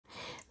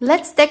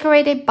Let's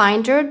decorate a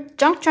binder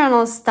junk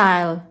journal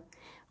style.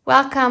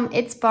 Welcome,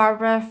 it's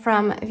Barbara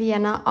from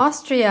Vienna,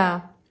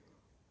 Austria.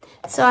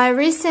 So I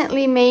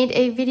recently made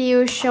a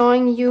video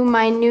showing you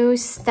my new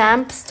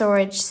stamp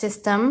storage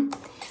system.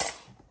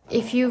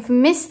 If you've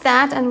missed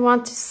that and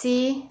want to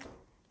see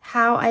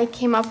how I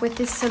came up with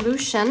this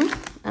solution,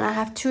 and I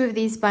have two of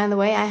these, by the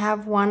way. I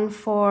have one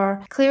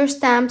for clear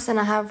stamps and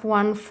I have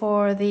one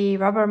for the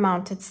rubber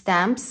mounted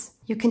stamps.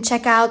 You can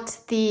check out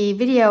the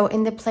video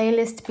in the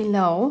playlist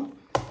below.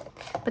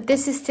 But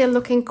this is still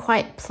looking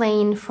quite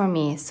plain for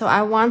me. So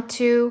I want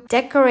to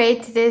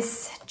decorate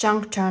this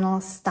junk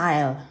journal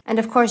style. And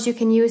of course you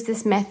can use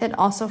this method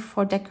also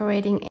for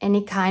decorating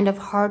any kind of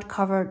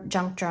hardcover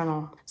junk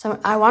journal. So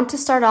I want to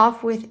start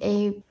off with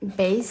a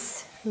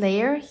base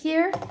layer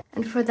here.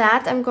 And for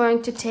that I'm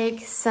going to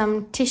take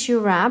some tissue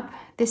wrap.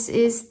 This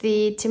is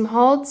the Tim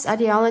Holtz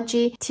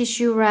Ideology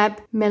Tissue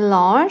Wrap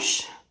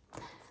Melange.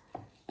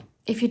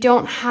 If you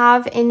don't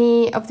have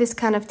any of this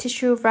kind of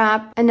tissue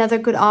wrap, another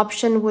good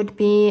option would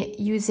be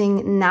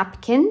using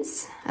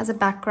napkins as a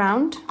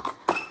background.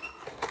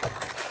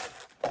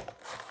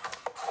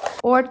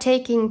 Or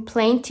taking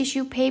plain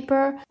tissue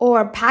paper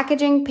or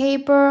packaging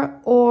paper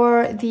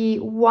or the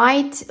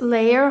white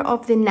layer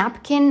of the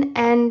napkin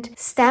and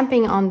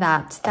stamping on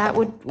that. That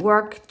would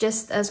work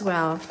just as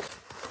well.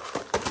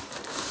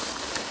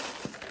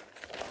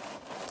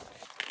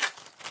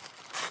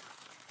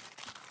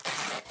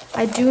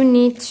 I do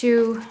need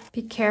to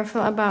be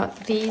careful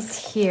about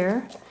these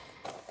here.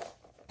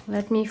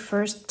 Let me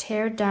first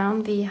tear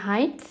down the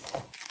height.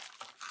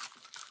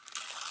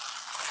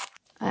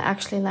 I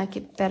actually like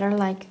it better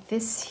like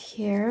this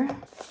here.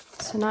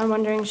 So now I'm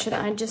wondering, should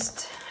I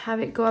just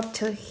have it go up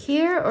till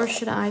here or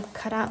should I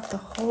cut out the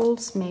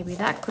holes? Maybe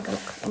that could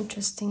look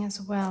interesting as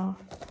well.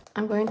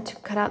 I'm going to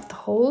cut out the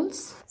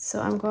holes.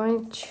 So I'm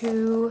going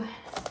to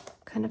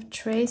kind of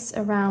trace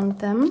around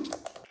them.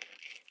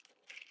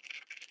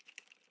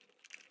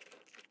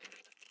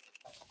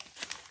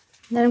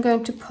 Then I'm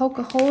going to poke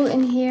a hole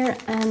in here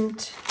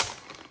and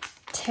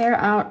tear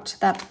out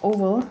that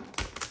oval.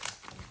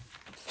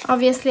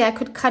 Obviously I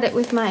could cut it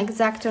with my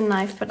X-Acto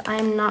knife, but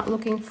I'm not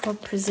looking for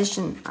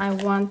precision. I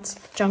want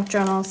junk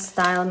journal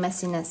style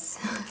messiness.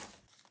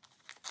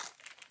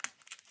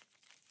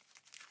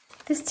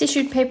 This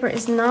tissue paper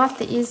is not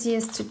the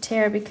easiest to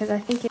tear because I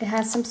think it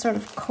has some sort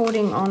of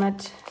coating on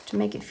it to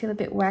make it feel a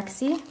bit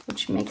waxy,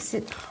 which makes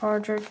it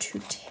harder to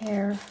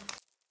tear.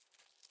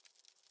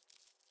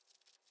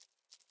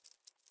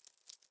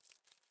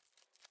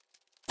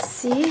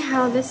 See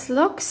how this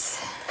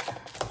looks?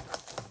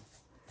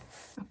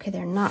 Okay,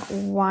 they're not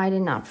wide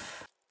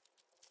enough.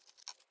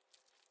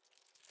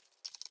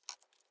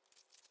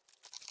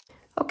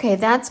 Okay,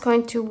 that's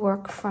going to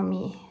work for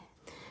me.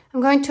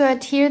 I'm going to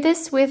adhere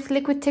this with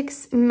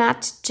Liquitex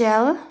matte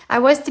gel. I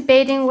was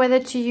debating whether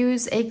to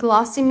use a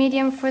glossy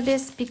medium for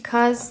this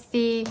because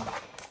the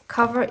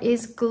cover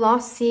is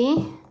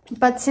glossy.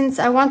 But since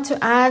I want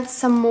to add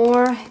some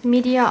more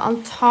media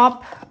on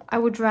top, I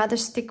would rather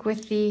stick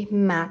with the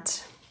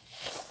matte.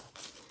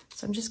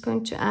 So I'm just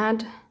going to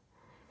add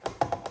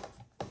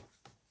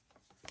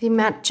the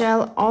matte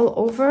gel all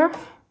over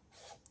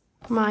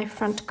my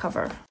front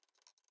cover.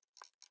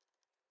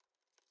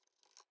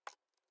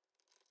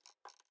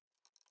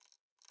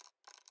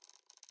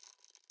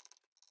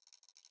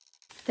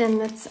 Then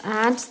let's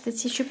add the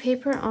tissue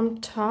paper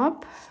on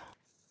top.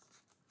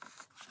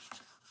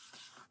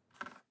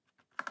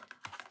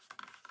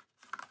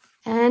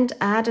 And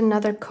add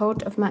another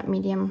coat of matte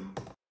medium.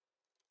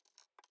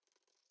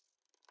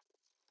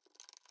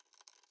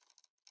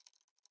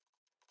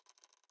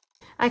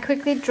 I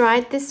quickly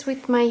dried this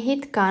with my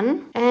heat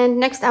gun. And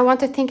next I want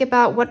to think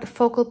about what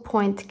focal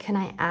point can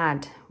I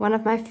add. One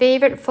of my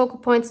favorite focal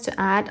points to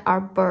add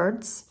are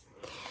birds.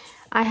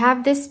 I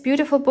have this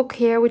beautiful book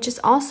here, which is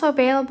also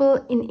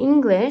available in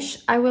English.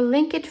 I will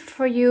link it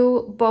for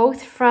you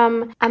both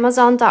from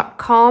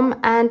Amazon.com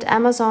and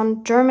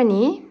Amazon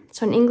Germany.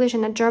 So an English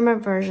and a German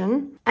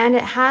version. And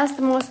it has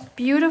the most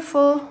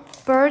beautiful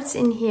birds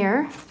in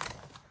here.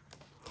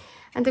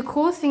 And the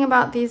cool thing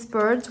about these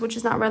birds, which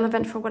is not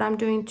relevant for what I'm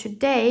doing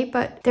today,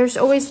 but there's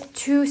always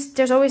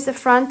the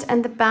front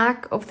and the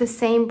back of the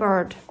same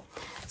bird.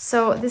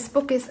 So this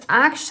book is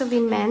actually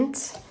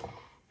meant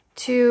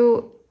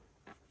to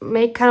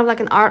make kind of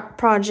like an art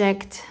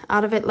project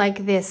out of it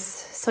like this.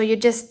 So you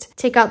just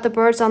take out the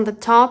birds on the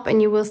top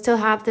and you will still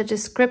have the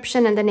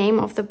description and the name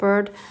of the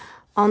bird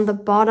on the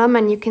bottom,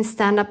 and you can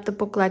stand up the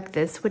book like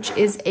this, which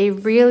is a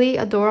really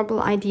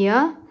adorable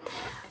idea.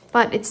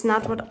 But it's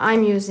not what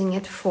I'm using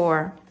it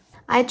for.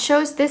 I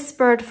chose this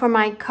bird for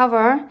my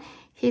cover.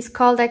 He's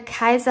called a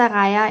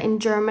Kaiserreiher in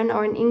German,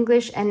 or in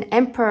English an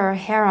emperor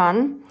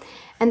heron.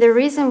 And the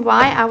reason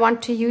why I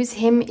want to use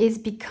him is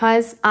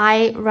because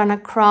I run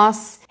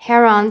across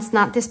herons,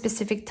 not this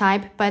specific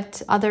type,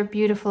 but other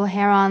beautiful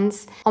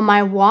herons on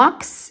my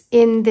walks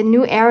in the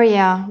new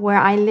area where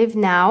I live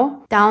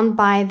now, down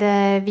by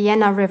the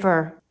Vienna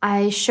River.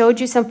 I showed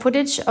you some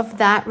footage of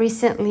that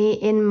recently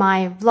in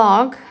my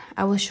vlog.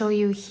 I will show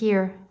you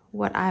here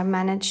what I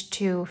managed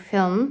to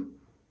film.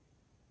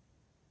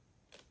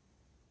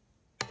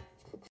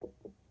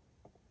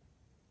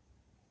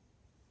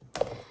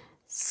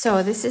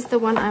 So this is the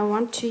one I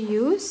want to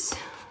use.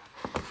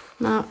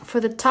 Now for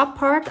the top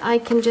part, I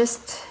can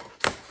just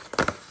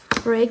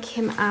break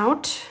him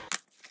out.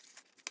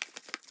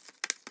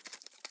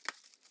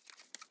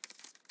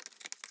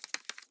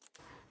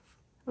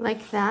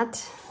 Like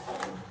that.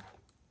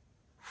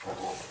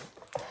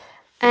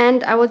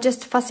 And I will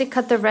just fussy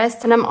cut the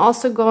rest, and I'm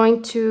also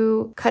going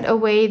to cut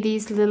away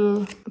these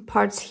little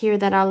parts here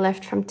that are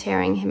left from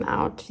tearing him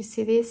out. You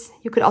see these?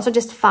 You could also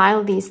just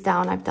file these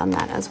down. I've done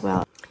that as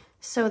well.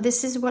 So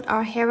this is what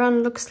our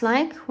heron looks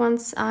like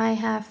once I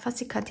have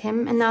fussy cut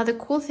him. And now the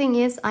cool thing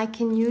is I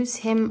can use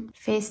him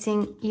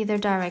facing either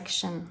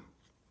direction.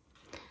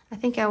 I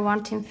think I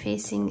want him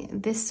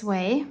facing this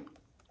way.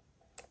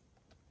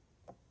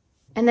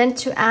 And then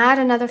to add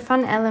another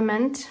fun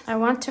element, I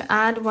want to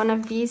add one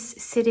of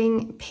these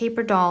sitting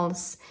paper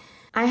dolls.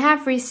 I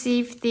have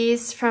received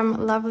these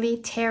from lovely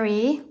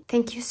Terry.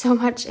 Thank you so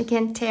much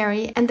again,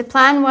 Terry. And the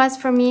plan was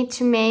for me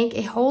to make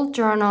a whole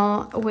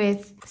journal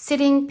with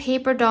sitting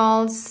paper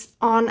dolls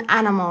on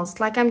animals,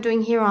 like I'm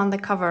doing here on the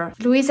cover.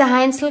 Louisa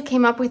Heinzel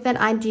came up with that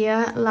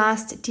idea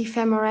last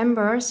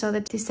December, so the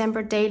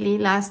December daily,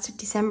 last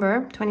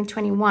December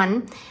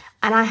 2021.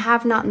 And I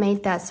have not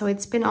made that, so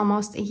it's been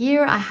almost a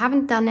year. I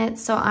haven't done it,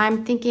 so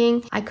I'm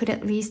thinking I could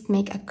at least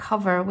make a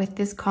cover with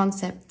this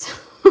concept.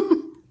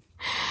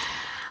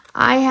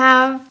 I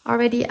have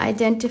already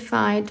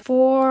identified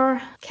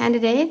 4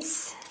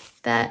 candidates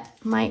that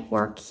might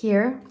work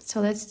here. So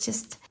let's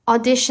just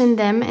audition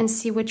them and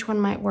see which one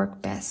might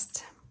work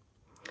best.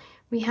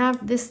 We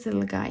have this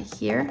little guy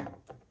here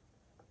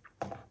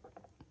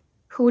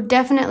who would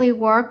definitely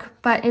work,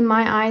 but in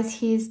my eyes,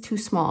 he's too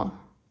small.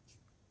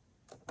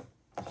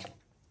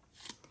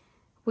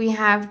 We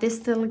have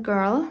this little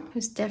girl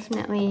who's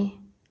definitely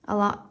a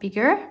lot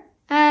bigger.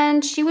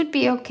 And she would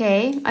be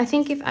okay. I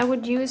think if I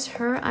would use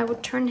her, I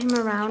would turn him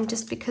around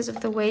just because of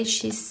the way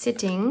she's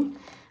sitting.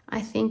 I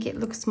think it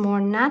looks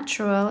more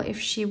natural if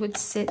she would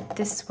sit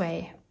this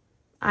way.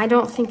 I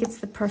don't think it's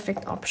the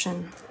perfect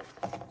option.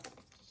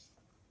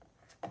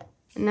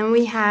 And then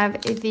we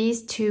have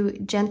these 2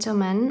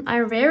 gentlemen. I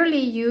rarely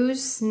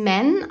use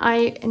men.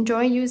 I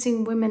enjoy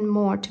using women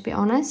more, to be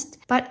honest.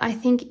 But I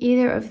think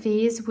either of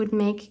these would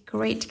make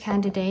great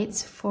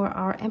candidates for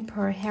our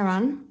Emperor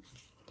Heron.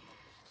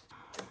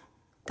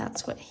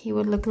 That's what he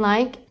would look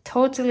like.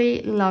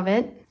 Totally love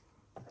it.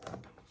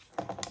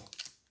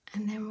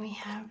 And then we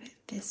have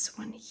this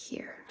one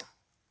here,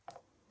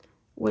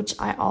 which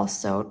I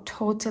also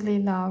totally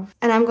love.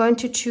 And I'm going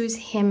to choose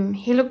him.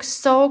 He looks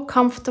so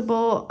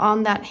comfortable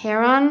on that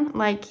heron,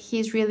 like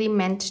he's really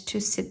meant to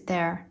sit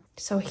there.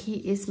 So he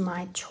is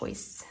my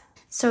choice.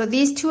 So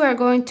these 2 are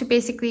going to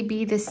basically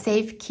be the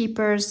safe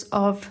keepers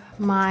of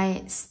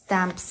my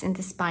stamps in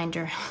this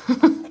binder.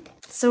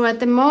 So at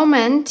the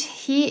moment,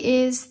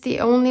 he is the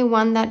only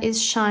one that is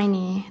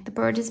shiny. The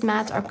bird is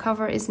matte, our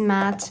cover is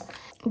matte.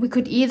 We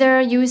could either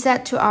use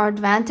that to our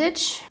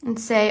advantage and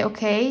say,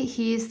 okay,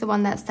 he's the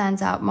one that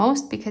stands out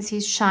most because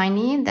he's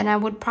shiny. Then I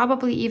would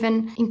probably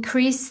even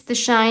increase the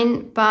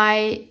shine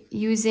by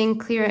using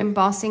clear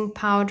embossing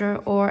powder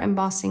or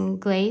embossing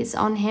glaze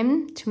on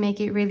him to make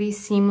it really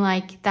seem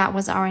like that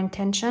was our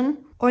intention.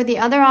 Or the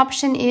other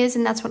option is,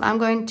 and that's what I'm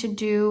going to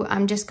do,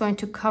 I'm just going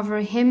to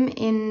cover him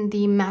in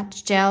the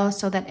matte gel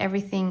so that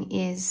everything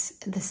is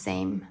the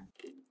same.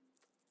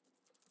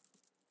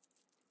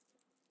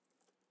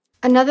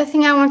 Another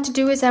thing I want to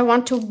do is I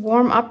want to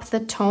warm up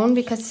the tone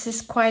because this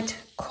is quite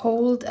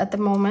cold at the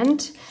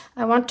moment.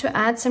 I want to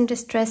add some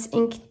Distress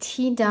Ink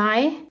tea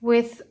dye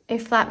with a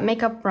flat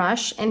makeup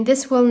brush, and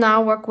this will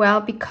now work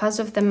well because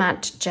of the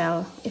matte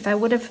gel. If I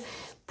would have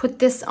put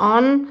this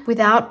on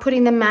without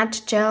putting the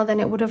matte gel,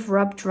 then it would have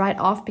rubbed right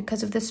off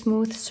because of the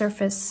smooth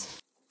surface.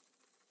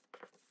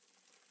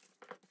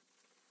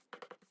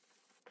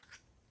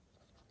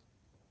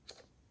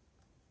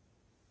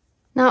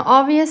 Now,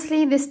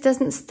 obviously, this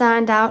doesn't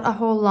stand out a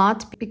whole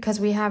lot because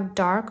we have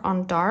dark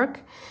on dark.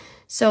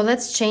 So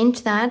let's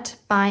change that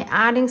by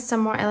adding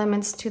some more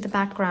elements to the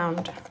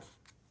background.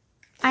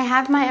 I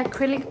have my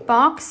acrylic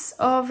box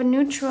of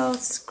neutral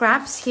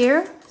scraps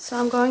here. So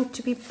I'm going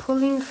to be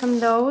pulling from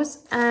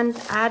those and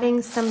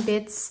adding some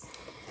bits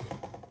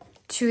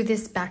to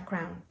this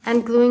background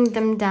and gluing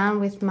them down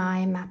with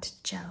my matte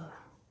gel.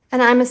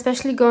 And I'm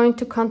especially going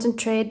to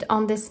concentrate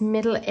on this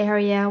middle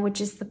area,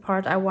 which is the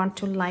part I want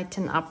to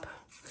lighten up.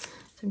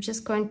 So I'm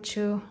just going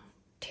to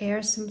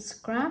tear some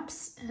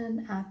scraps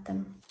and add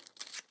them.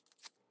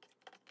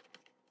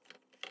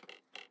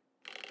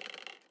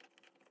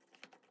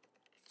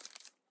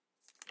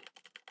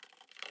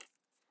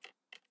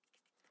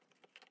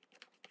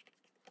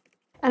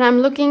 And I'm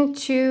looking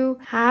to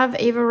have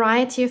a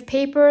variety of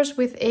papers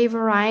with a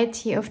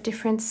variety of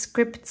different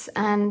scripts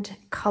and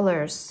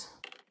colors.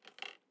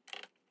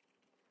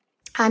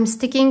 I'm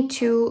sticking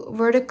to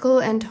vertical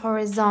and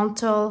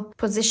horizontal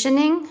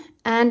positioning,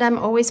 and I'm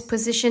always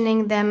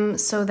positioning them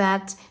so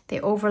that they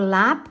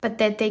overlap, but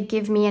that they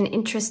give me an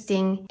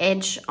interesting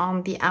edge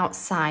on the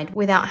outside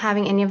without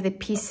having any of the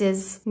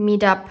pieces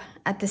meet up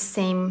at the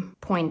same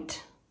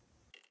point.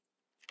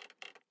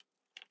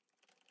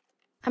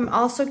 I'm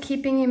also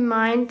keeping in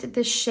mind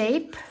the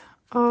shape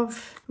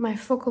of my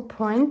focal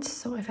point.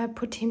 So if I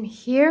put him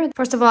here,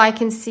 first of all, I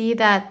can see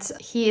that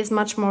he is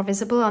much more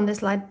visible on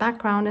this light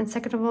background. And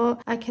second of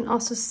all, I can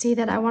also see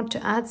that I want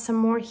to add some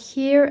more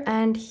here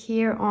and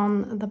here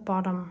on the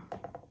bottom.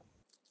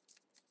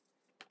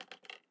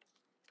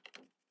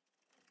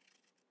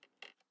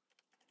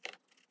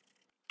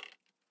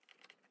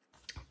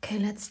 Okay,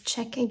 let's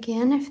check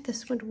again if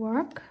this would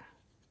work.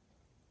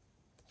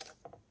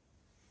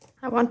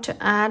 I want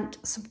to add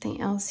something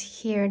else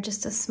here,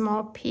 just a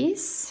small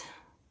piece.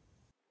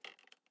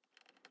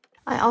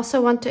 I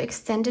also want to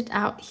extend it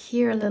out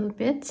here a little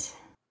bit.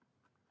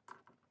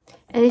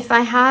 And if I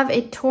have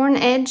a torn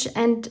edge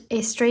and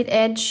a straight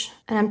edge,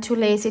 and I'm too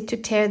lazy to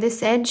tear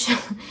this edge,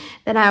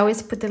 then I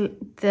always put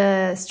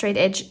the straight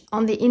edge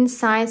on the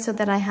inside so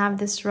that I have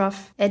this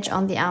rough edge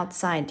on the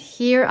outside.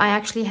 Here I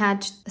actually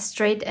had a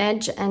straight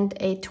edge and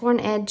a torn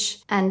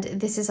edge, and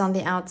this is on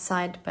the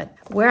outside, but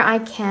where I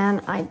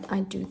can, I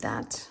do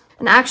that.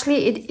 And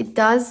actually it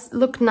does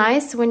look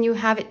nice when you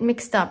have it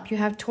mixed up. You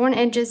have torn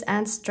edges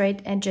and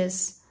straight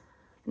edges.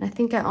 And I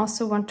think I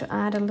also want to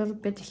add a little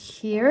bit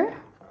here.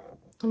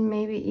 And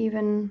maybe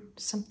even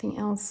something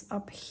else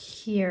up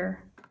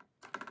here.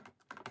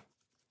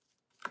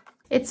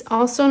 It's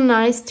also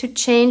nice to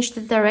change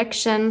the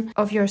direction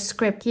of your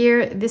script.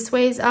 Here this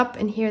way is up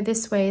and here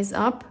this way is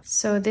up.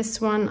 So this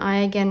one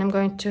I again am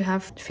going to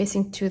have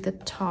facing to the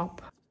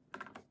top.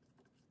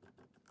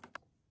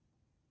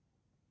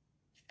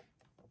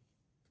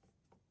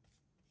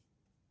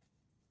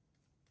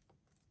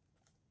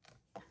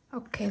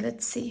 Okay,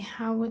 let's see,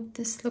 how would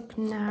this look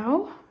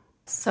now?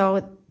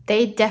 So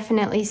they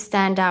definitely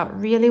stand out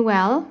really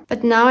well.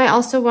 But now I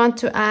also want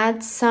to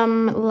add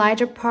some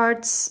lighter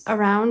parts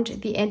around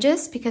the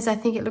edges because I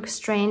think it looks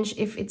strange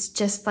if it's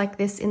just like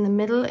this in the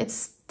middle. It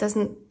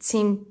doesn't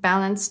seem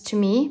balanced to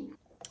me.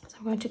 So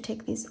I'm going to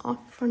take these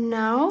off for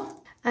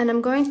now. And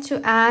I'm going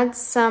to add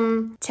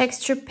some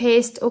texture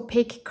paste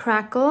opaque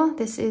crackle.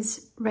 This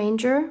is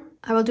Ranger.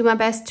 I will do my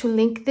best to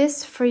link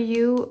this for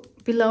you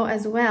below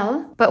as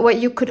well. But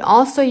what you could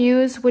also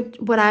use,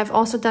 what I've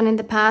also done in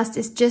the past,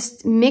 is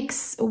just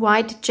mix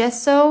white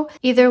gesso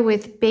either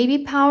with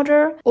baby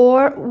powder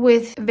or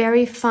with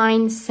very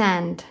fine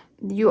sand.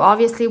 You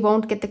obviously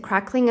won't get the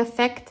crackling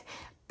effect,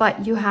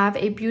 but you have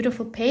a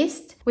beautiful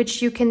paste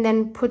which you can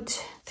then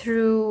put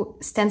through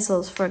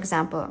stencils, for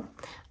example.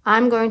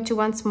 I'm going to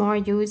once more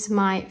use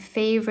my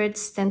favorite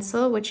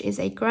stencil, which is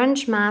a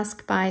grunge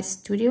mask by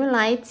Studio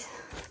Light.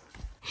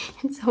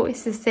 It's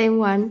always the same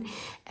one.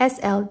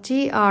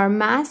 SLGR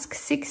Mask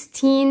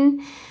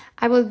 16.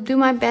 I will do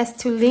my best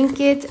to link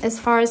it. As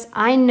far as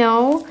I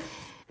know,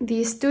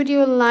 the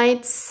Studio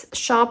Lights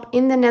shop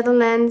in the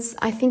Netherlands,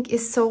 I think,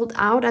 is sold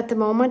out at the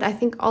moment. I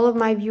think all of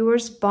my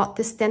viewers bought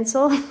the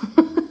stencil.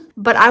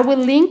 But I will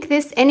link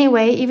this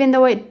anyway, even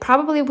though it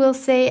probably will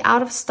say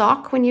out of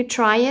stock when you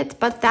try it.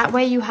 But that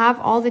way you have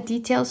all the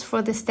details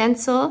for the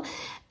stencil.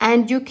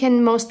 And you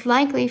can most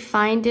likely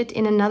find it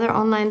in another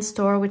online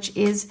store which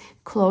is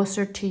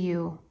closer to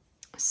you.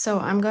 So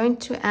I'm going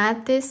to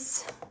add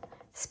this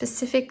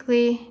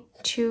specifically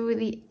to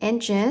the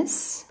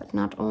edges, but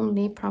not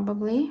only,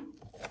 probably.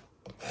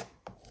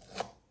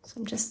 So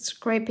I'm just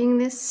scraping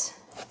this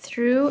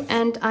through,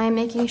 and I'm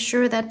making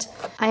sure that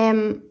I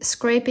am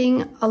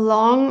scraping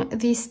along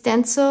the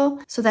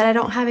stencil so that I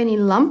don't have any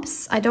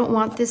lumps. I don't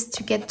want this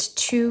to get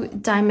too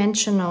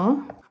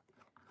dimensional.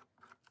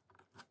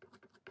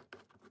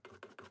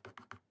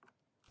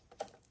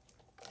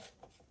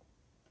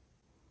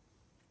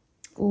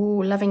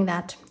 Ooh, loving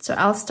that. So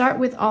I'll start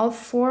with all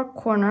 4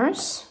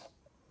 corners.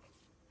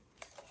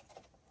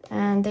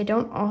 And they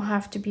don't all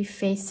have to be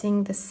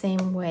facing the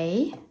same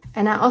way.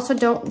 And I also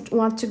don't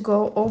want to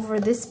go over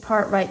this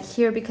part right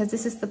here because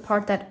this is the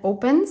part that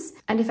opens.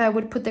 And if I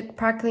would put the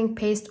crackling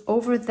paste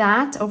over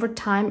that, over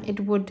time,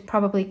 it would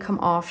probably come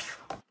off.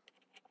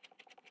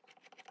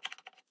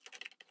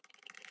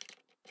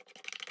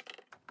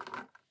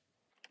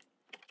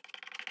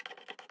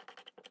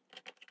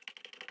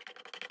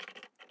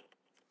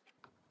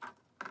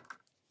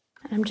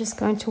 I'm just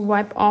going to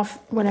wipe off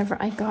whatever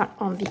I got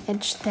on the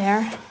edge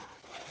there.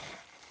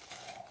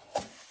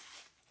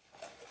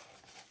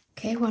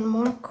 Okay, one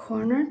more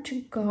corner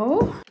to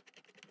go.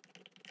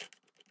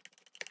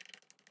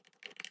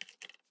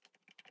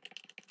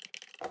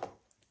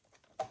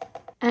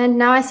 And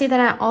now I see that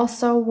I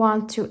also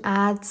want to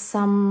add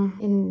some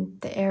in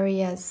the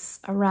areas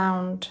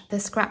around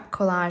the scrap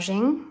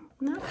collaging.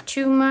 Not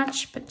too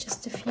much, but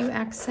just a few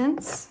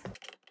accents.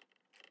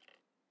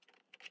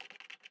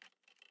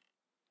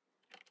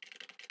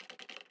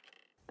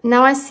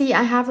 Now I see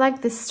I have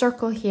like this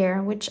circle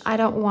here, which I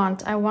don't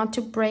want. I want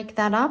to break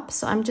that up.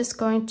 So I'm just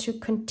going to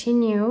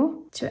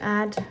continue to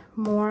add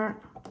more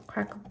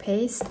crackle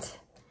paste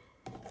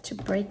to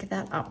break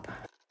that up.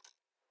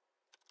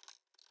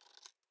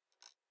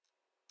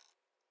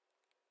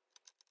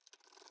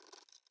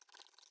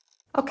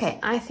 Okay,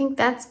 I think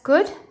that's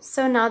good.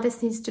 So now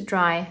this needs to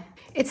dry.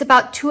 It's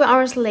about 2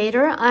 hours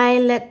later. I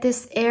let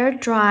this air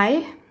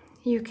dry.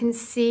 You can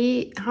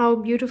see how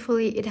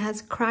beautifully it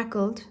has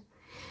crackled.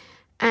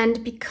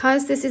 And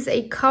because this is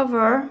a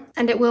cover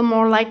and it will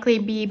more likely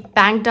be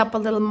banged up a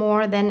little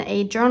more than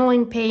a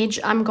journaling page,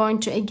 I'm going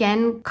to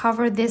again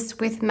cover this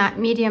with matte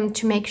medium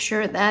to make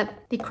sure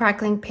that the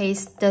crackling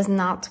paste does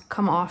not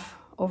come off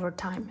over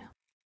time.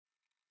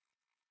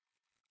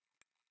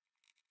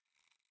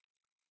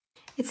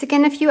 It's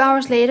again a few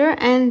hours later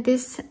and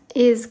this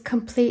is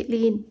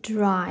completely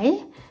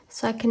dry.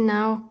 So I can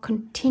now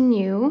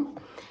continue,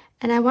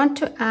 and I want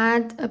to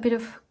add a bit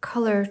of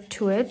color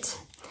to it.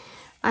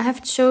 I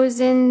have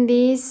chosen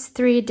these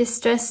 3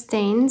 distress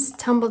stains: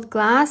 tumbled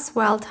glass,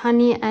 wild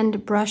honey,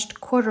 and brushed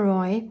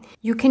corduroy.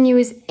 You can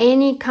use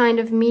any kind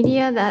of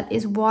media that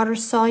is water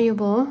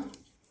soluble.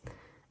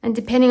 And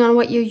depending on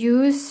what you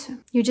use,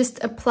 you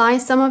just apply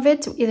some of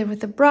it either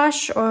with a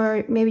brush,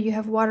 or maybe you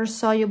have water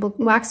soluble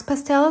wax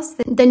pastels.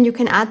 Then you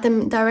can add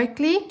them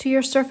directly to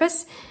your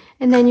surface.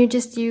 And then you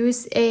just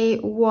use a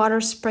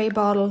water spray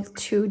bottle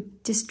to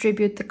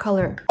distribute the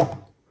color.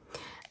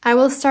 I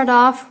will start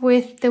off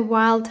with the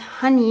wild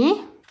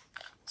honey.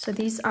 So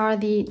these are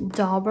the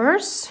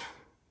daubers.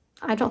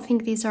 I don't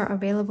think these are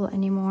available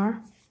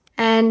anymore.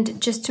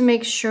 And just to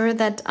make sure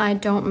that I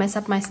don't mess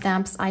up my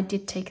stamps, I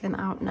did take them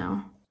out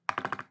now.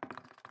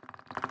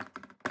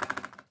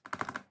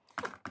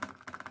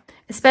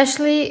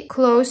 Especially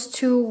close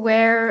to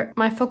where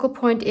my focal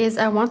point is,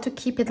 I want to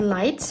keep it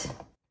light.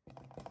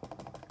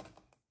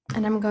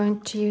 And I'm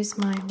going to use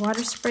my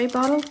water spray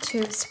bottle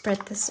to spread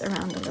this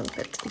around a little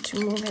bit and to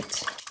move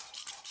it.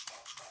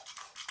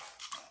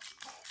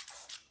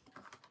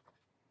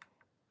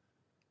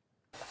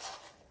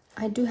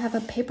 I do have a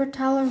paper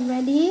towel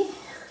ready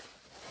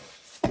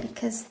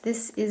because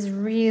this is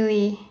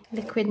really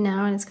liquid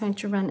now and it's going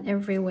to run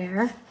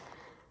everywhere.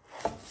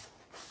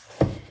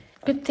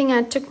 Good thing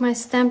I took my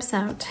stamps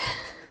out.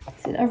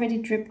 It already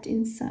dripped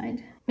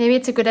inside. Maybe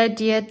it's a good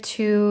idea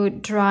to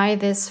dry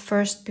this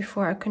first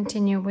before I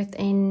continue with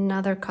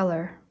another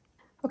color.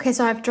 Okay,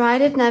 so I've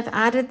dried it and I've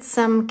added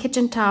some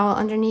kitchen towel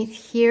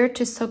underneath here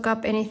to soak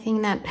up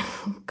anything that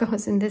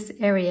goes in this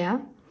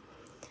area.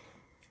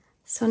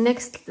 So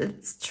next,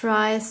 let's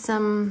try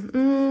some,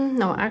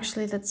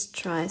 let's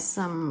try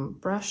some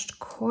brushed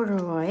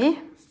corduroy.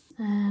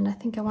 And I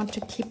think I want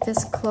to keep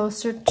this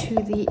closer to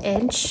the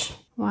edge.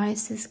 Why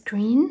is this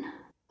green?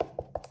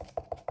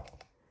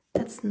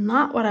 That's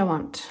not what I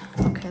want.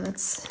 Okay,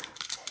 let's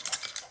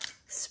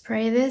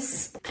spray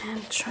this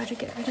and try to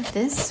get rid of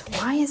this.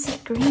 Why is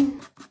it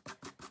green?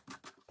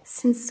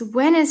 Since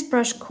when is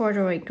brushed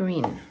corduroy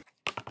green?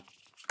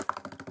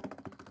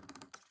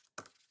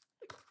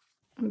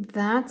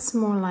 That's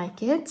more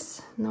like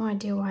it. No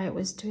idea why it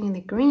was doing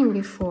the green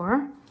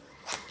before.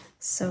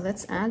 So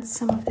let's add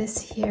some of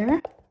this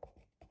here.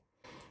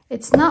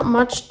 It's not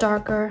much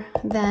darker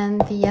than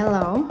the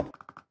yellow.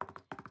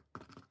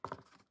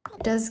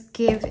 It does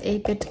give a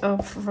bit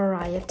of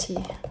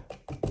variety.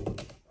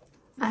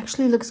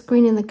 Actually looks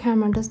green in the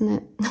camera, doesn't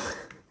it?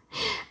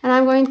 And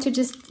I'm going to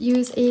just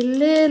use a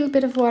little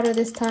bit of water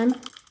this time.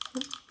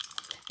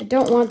 I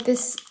don't want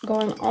this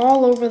going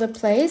all over the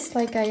place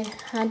like I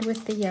had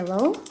with the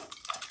yellow.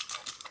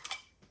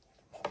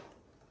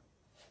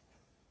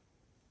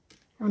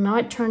 Oh, now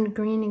it turned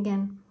green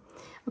again.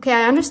 Okay,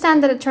 I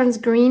understand that it turns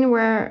green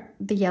where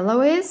the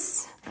yellow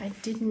is. I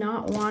did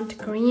not want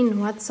green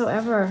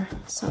whatsoever.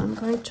 So I'm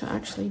going to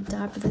actually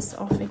dab this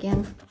off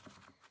again.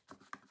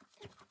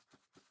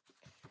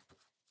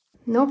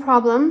 No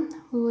problem,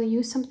 we will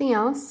use something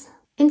else.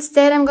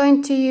 Instead, I'm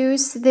going to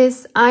use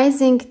this Eyes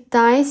Ink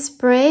dye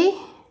spray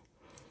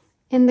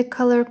in the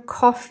color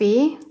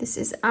Coffee. This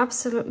is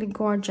absolutely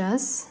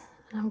gorgeous.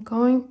 I'm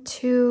going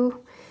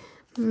to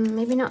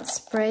maybe not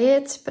spray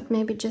it, but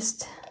maybe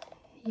just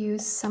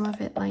use some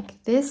of it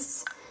like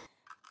this.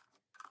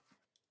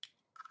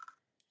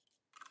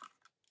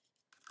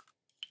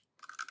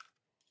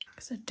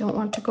 Because I don't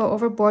want to go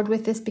overboard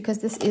with this because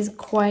this is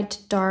quite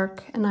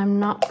dark and I'm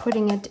not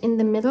putting it in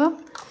the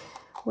middle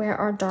where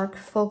our dark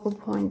focal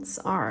points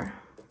are.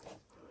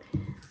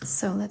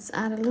 So let's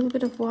add a little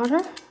bit of water.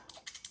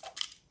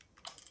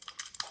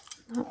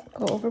 Not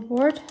go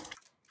overboard.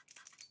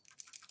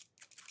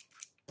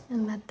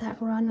 And let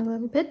that run a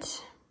little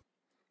bit.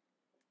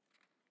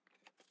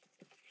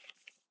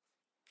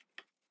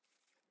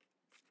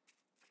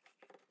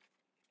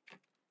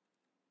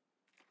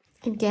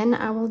 Again,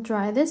 I will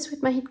dry this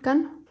with my heat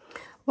gun.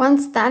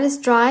 Once that is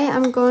dry,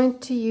 I'm going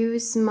to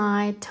use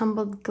my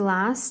tumbled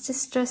glass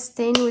distress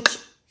stain, which,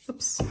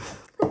 oops,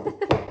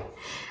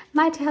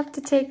 might have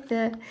to take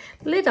the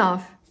lid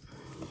off.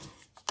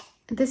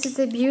 This is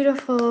a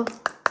beautiful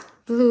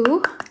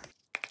blue.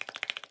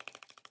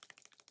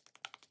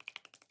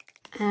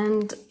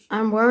 And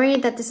I'm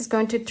worried that this is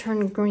going to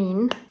turn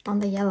green on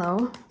the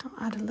yellow.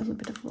 I'll add a little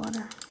bit of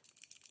water.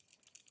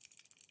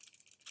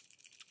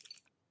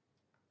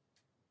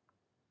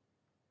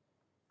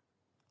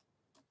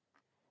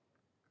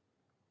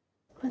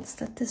 Let's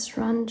let this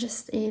run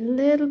just a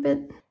little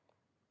bit.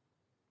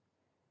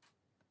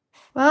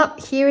 Well,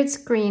 here it's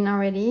green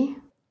already.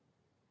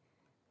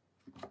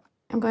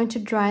 I'm going to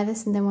dry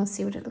this and then we'll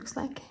see what it looks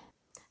like.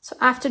 So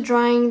after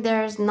drying,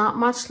 there's not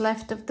much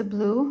left of the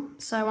blue.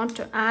 So I want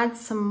to add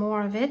some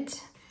more of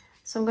it.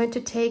 So I'm going to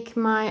take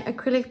my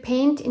acrylic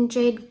paint in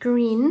jade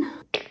green,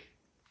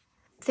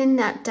 thin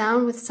that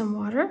down with some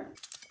water,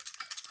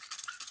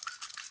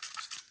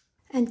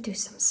 and do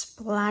some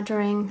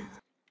splattering.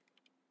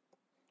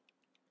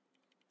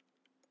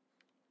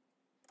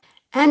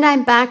 And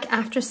I'm back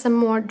after some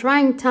more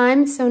drying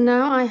time. So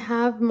now I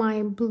have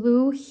my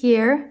blue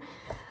here.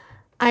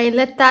 I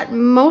let that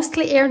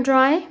mostly air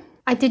dry.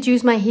 I did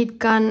use my heat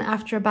gun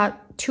after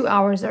about 2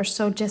 hours or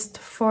so just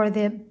for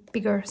the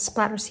bigger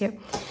splatters here.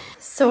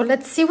 So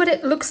let's see what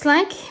it looks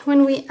like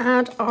when we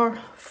add our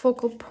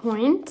focal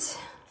point.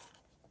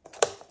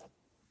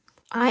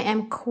 I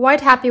am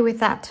quite happy with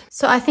that.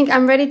 So I think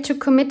I'm ready to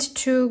commit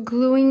to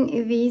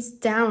gluing these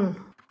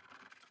down.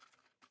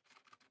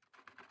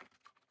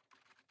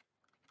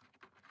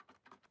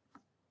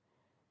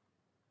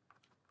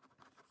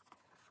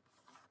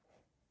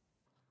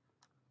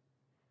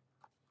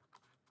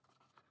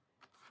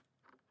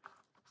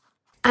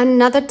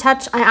 Another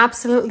touch I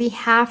absolutely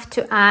have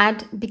to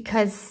add,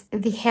 because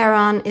the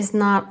heron is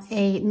not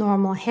a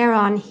normal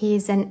heron,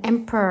 he's an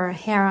emperor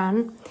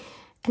heron.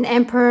 And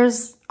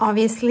emperors,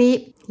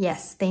 obviously,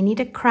 yes, they need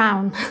a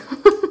crown.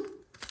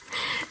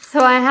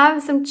 So I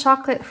have some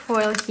chocolate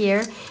foil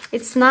here.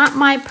 It's not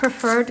my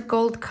preferred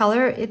gold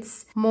color,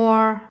 it's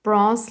more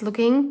bronze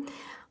looking,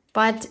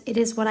 but it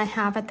is what I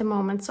have at the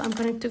moment. So I'm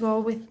going to go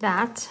with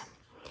that.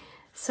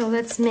 So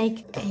let's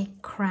make a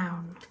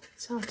crown.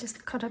 So I'll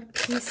just cut a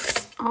piece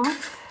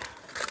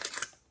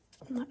off.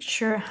 I'm not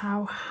sure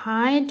how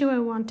high do I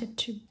want it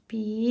to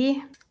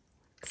be.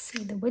 Let's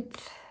see, the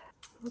width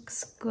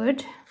looks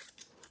good.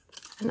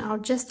 And I'll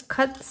just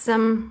cut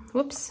some,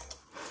 whoops,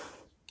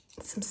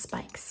 some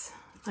spikes.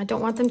 I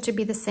don't want them to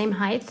be the same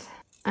height,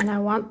 and I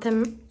want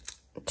them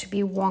to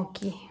be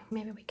wonky.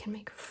 Maybe we can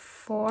make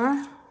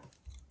 4.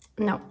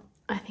 No,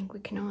 I think we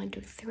can only do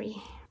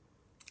 3.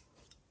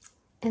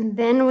 And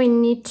then we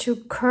need to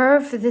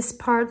curve this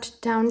part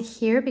down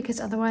here, because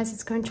otherwise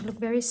it's going to look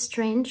very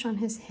strange on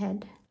his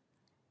head.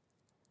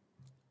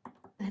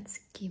 Let's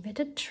give it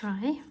a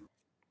try.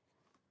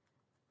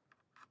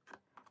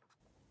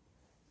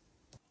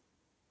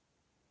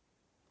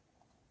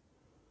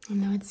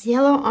 Now it's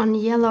yellow on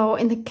yellow.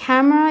 In the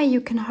camera you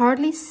can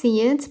hardly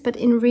see it, but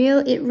in real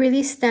it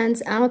really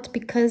stands out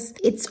because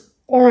it's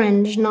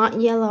orange,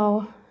 not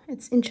yellow.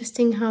 It's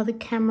interesting how the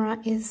camera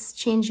is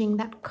changing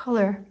that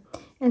color.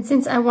 And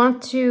since I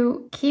want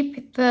to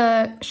keep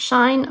the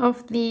shine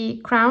of the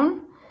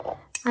crown,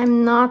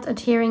 I'm not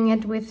adhering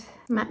it with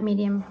matte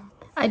medium.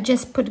 I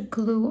just put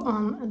glue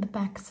on the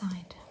back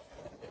side.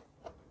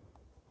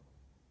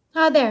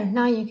 Ah, there,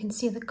 now you can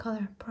see the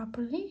color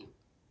properly.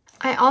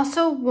 I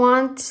also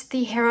want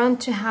the heron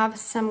to have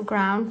some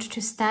ground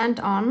to stand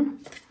on.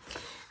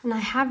 And I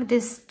have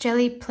this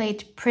jelly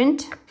plate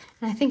print.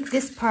 And I think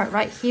this part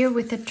right here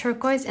with the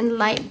turquoise and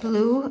light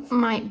blue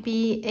might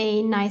be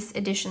a nice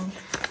addition.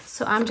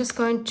 So I'm just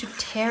going to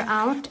tear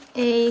out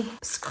a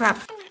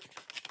scrap.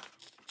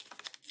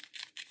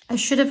 I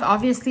should have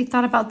obviously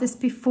thought about this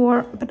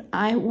before, but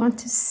I want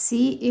to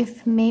see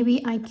if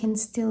maybe I can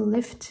still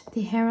lift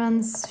the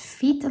heron's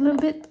feet a little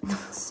bit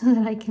so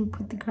that I can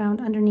put the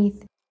ground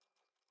underneath.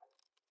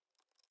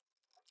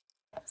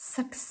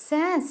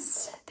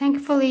 Success!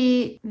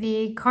 Thankfully,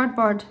 the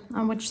cardboard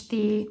on which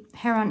the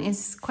heron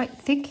is quite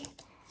thick.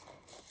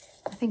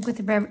 I think with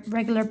the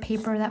regular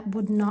paper that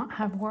would not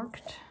have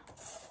worked.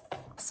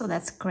 So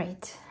that's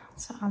great.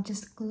 So I'll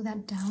just glue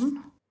that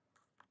down.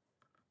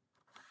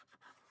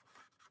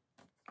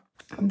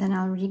 And then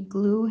I'll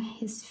re-glue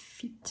his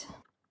feet.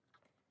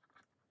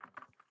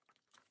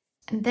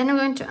 And then I'm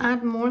going to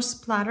add more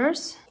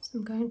splatters. So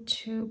I'm going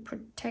to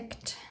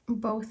protect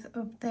both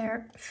of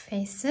their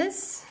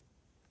faces.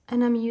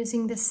 And I'm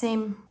using the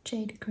same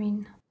jade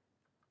green.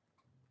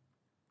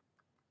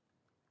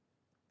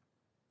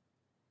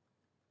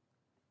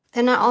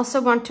 Then I also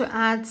want to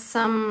add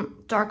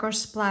some darker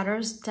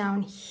splatters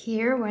down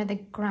here where the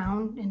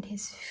ground and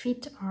his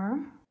feet are.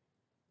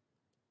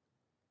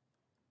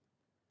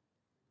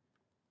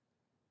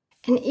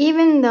 And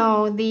even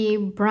though the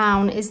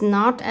brown is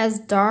not as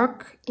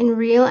dark in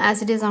real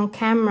as it is on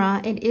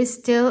camera, it is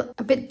still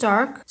a bit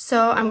dark.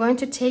 So I'm going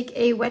to take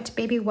a wet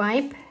baby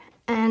wipe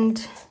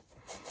and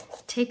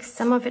take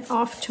some of it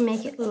off to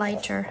make it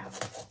lighter.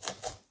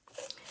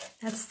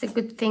 That's the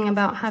good thing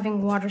about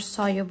having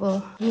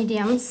water-soluble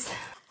mediums.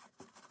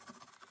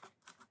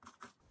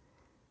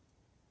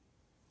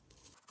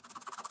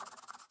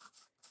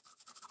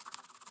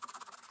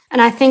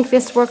 And I think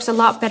this works a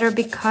lot better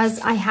because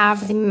I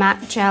have the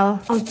matte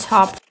gel on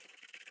top.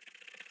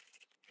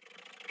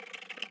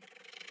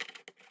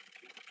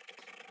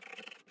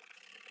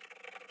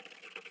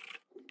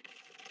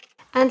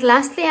 And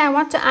lastly, I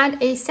want to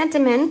add a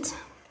sentiment.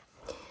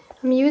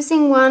 I'm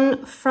using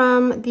one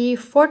from the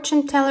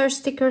Fortune Teller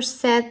sticker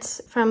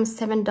set from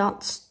 7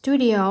 Dot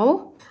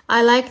Studio.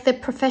 I like the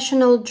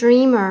Professional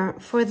Dreamer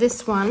for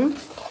this one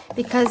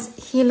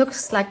because he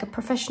looks like a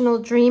professional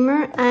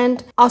dreamer,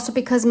 and also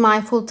because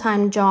my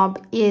full-time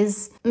job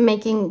is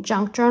making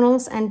junk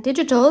journals and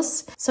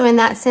digitals. So in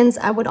that sense,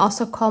 I would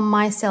also call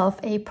myself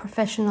a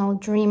professional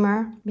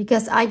dreamer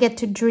because I get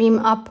to dream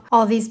up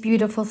all these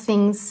beautiful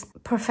things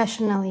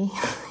professionally,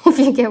 if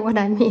you get what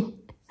I mean.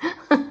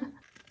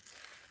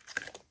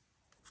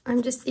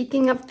 I'm just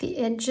eking up the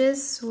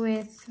edges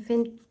with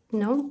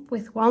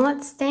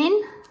walnut stain.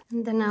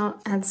 And then I'll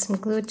add some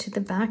glue to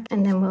the back,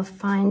 and then we'll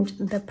find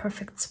the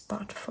perfect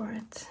spot for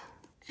it.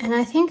 And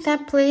I think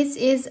that place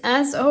is,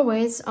 as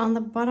always, on the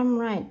bottom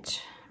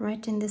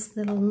right in this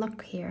little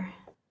nook here.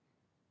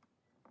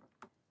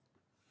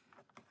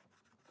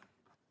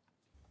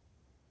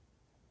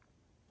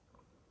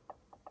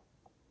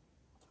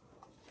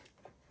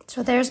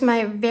 So there's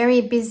my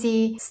very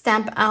busy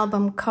stamp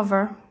album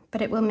cover,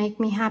 but it will make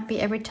me happy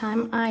every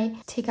time I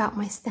take out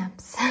my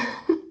stamps.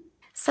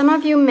 Some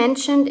of you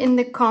mentioned in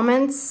the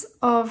comments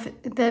of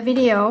the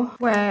video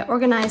where I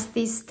organized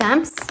these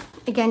stamps.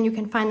 Again, you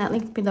can find that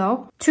link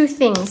below. 2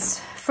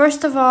 things.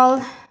 First of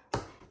all,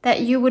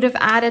 that you would have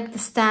added the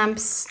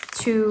stamps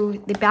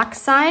to the back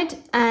side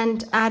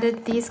and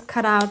added these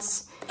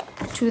cutouts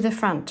to the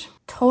front.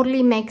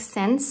 Totally makes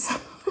sense.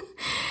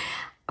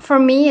 For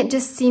me, it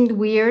just seemed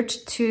weird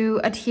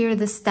to adhere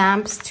the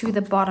stamps to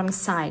the bottom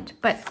side,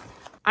 but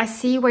I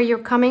see where you're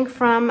coming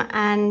from,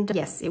 and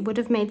yes, it would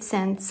have made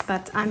sense,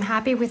 but I'm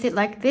happy with it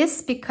like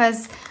this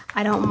because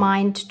I don't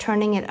mind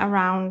turning it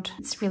around.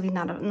 It's really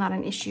not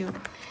an issue.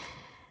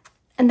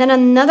 And then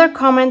another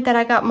comment that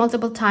I got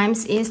multiple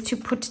times is to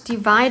put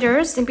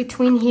dividers in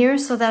between here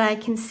so that I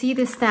can see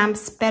the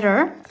stamps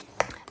better,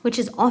 which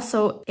is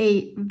also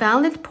a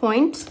valid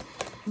point.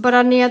 But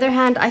on the other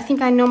hand, I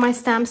think I know my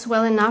stamps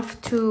well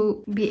enough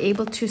to be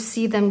able to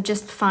see them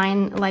just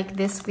fine like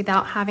this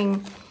without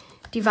having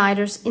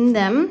dividers in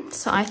them.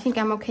 So I think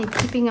I'm okay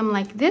keeping them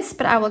like this,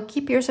 but I will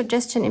keep your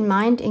suggestion in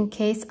mind in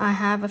case I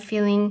have a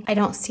feeling I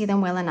don't see them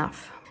well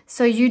enough.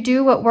 So you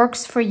do what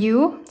works for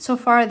you. So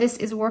far this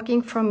is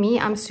working for me.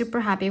 I'm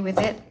super happy with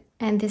it.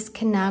 And this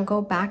can now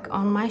go back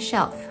on my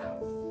shelf.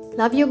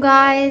 Love you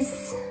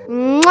guys.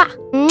 Mwah,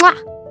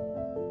 mwah.